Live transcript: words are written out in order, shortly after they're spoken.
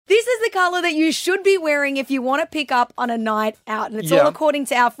colour that you should be wearing if you want to pick up on a night out. And it's all according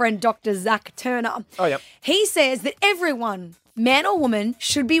to our friend Dr. Zach Turner. Oh, yeah. He says that everyone, man or woman,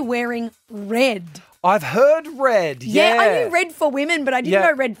 should be wearing red. I've heard red. Yeah, I knew red for women, but I didn't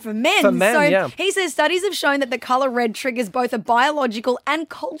know red for men. For men, so he says studies have shown that the colour red triggers both a biological and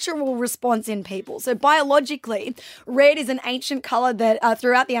cultural response in people. So biologically, red is an ancient colour that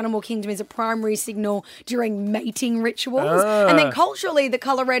throughout the animal kingdom is a primary signal during mating rituals. And then culturally, the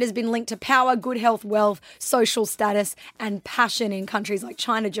colour red has been linked to power, good health, wealth, social status, and passion in countries like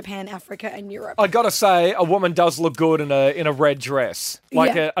China, Japan, Africa, and Europe. I got to say, a woman does look good in a red dress.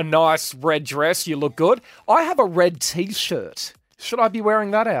 Like a nice red dress, you look good. I have a red T-shirt. Should I be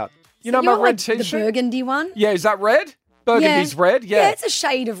wearing that out? You know my red T-shirt? The burgundy one? Yeah, is that red? Burgundy's red? Yeah. Yeah, it's a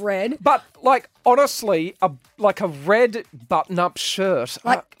shade of red. But, like, honestly, a red button-up shirt.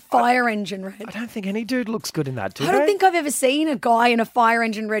 Like fire engine red. I don't think any dude looks good in that, do I don't think I've ever seen a guy in a fire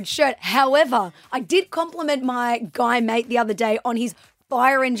engine red shirt. However, I did compliment my guy mate the other day on his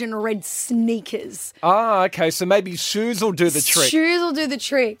fire engine red sneakers. Ah, okay. So maybe shoes will do the trick. Shoes will do the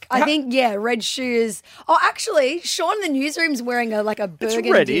trick. I think, red shoes. Oh, actually, Sean in the newsroom's wearing a burgundy. It's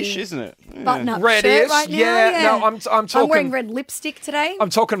reddish, isn't it? Yeah. Button-up Reddish, shirt right now. yeah. No, I'm talking. I'm wearing red lipstick today. I'm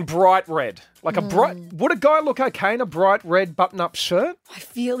talking bright red. Like a bright. Would a guy look okay in a bright red button-up shirt? I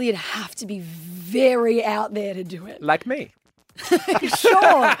feel you'd have to be very out there to do it. Like me.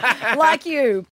 Sure, like you.